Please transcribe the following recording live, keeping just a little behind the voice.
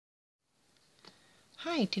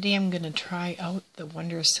Hi, today I'm going to try out the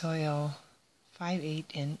Wonder Soil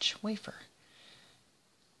 5/8" wafer.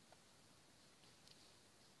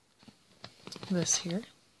 This here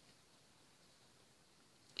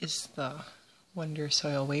is the Wonder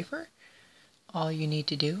Soil wafer. All you need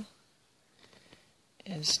to do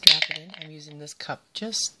is drop it in. I'm using this cup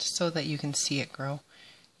just so that you can see it grow.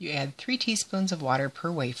 You add 3 teaspoons of water per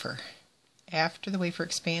wafer. After the wafer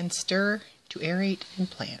expands, stir to aerate and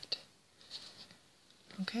plant.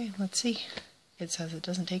 Okay, let's see. It says it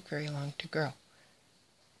doesn't take very long to grow.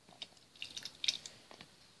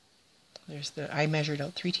 I measured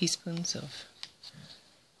out 3 teaspoons of.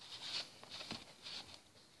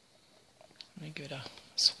 Let me give it a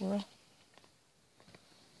swirl.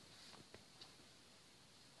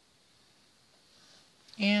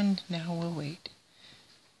 And now we'll wait.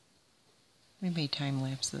 We may time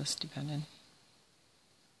lapse this depending.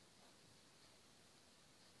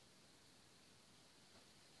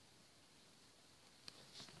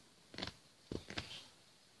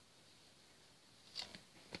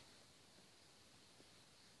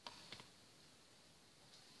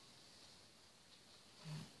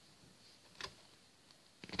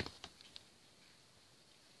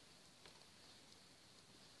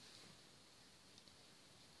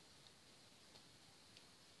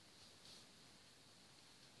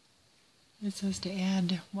 It says to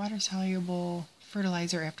add water-soluble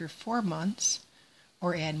fertilizer after 4 months,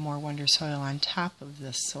 or add more Wonder Soil on top of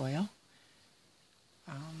this soil.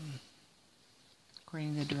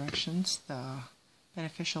 According to the directions, the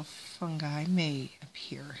beneficial fungi may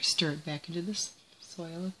appear. Stir it back into the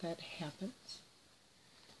soil if that happens.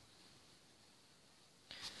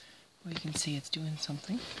 Well, you can see it's doing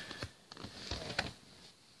something.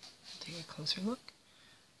 Take a closer look.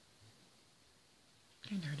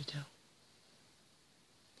 Kind of hard to tell.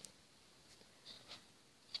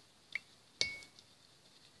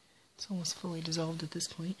 It's almost fully dissolved at this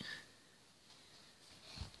point.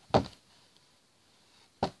 A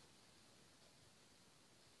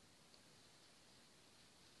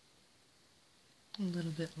little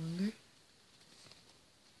bit longer.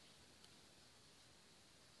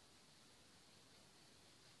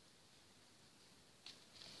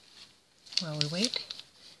 While we wait,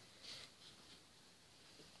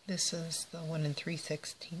 this is the 1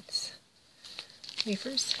 3/16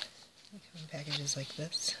 wafers. They come in packages like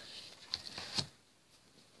this.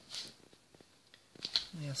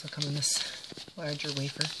 They also come in this larger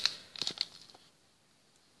wafer,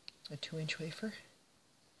 a 2-inch wafer.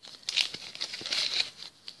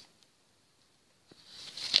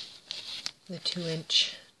 The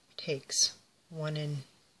 2-inch takes 1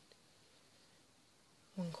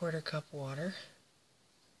 1/4 cup water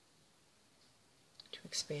to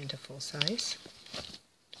expand to full size.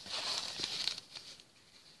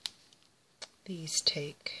 These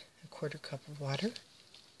take 1/4 cup of water.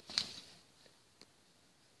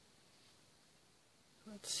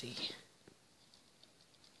 Let's see. It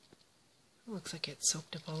looks like it's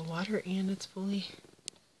soaked up all the water and it's fully.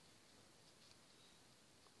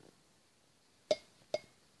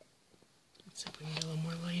 Let's see if we can get a little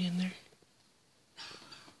more light in there.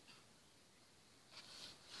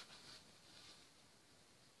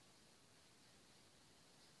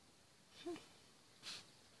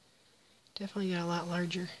 Definitely got a lot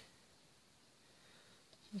larger.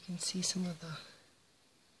 You can see some of the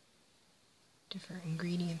different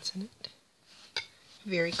ingredients in it.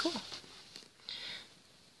 Very cool.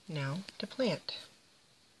 Now to plant.